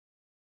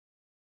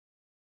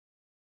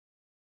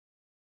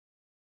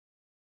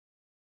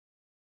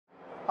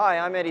Hi,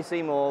 I'm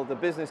Seymour, the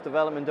Business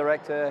Development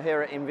Director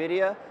here at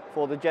NVIDIA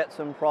for the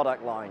Jetson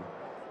product line.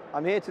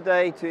 I'm here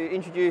today to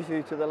introduce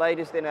you to the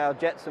latest in our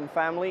Jetson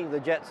family, the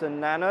Jetson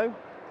Nano.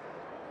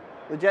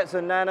 The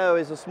Jetson Nano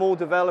is a small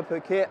developer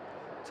kit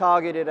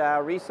targeted at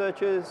our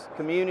researchers,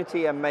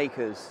 community and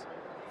makers.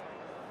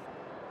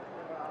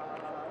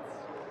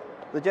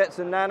 The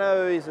Jetson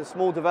Nano is a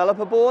small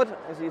developer board,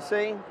 as you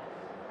see,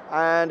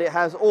 and it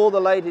has all the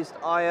latest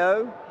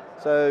I/O,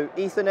 so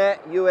Ethernet,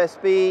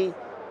 USB,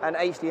 and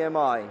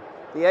HDMI.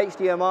 The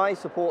HDMI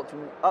supports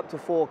up to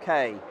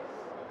 4K.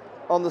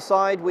 On the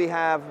side we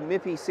have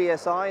MIPI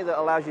CSI that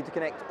allows you to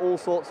connect all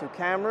sorts of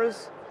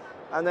cameras,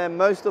 and then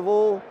most of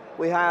all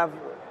we have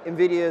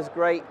NVIDIA's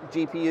great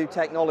GPU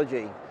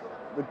technology.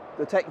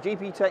 The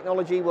GPU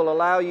technology will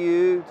allow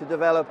you to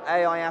develop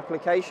AI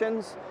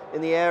applications in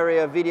the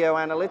area of video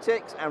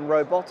analytics and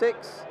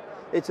robotics.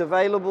 It's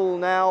available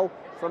now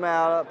from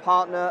our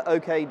partner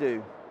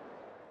OKdo.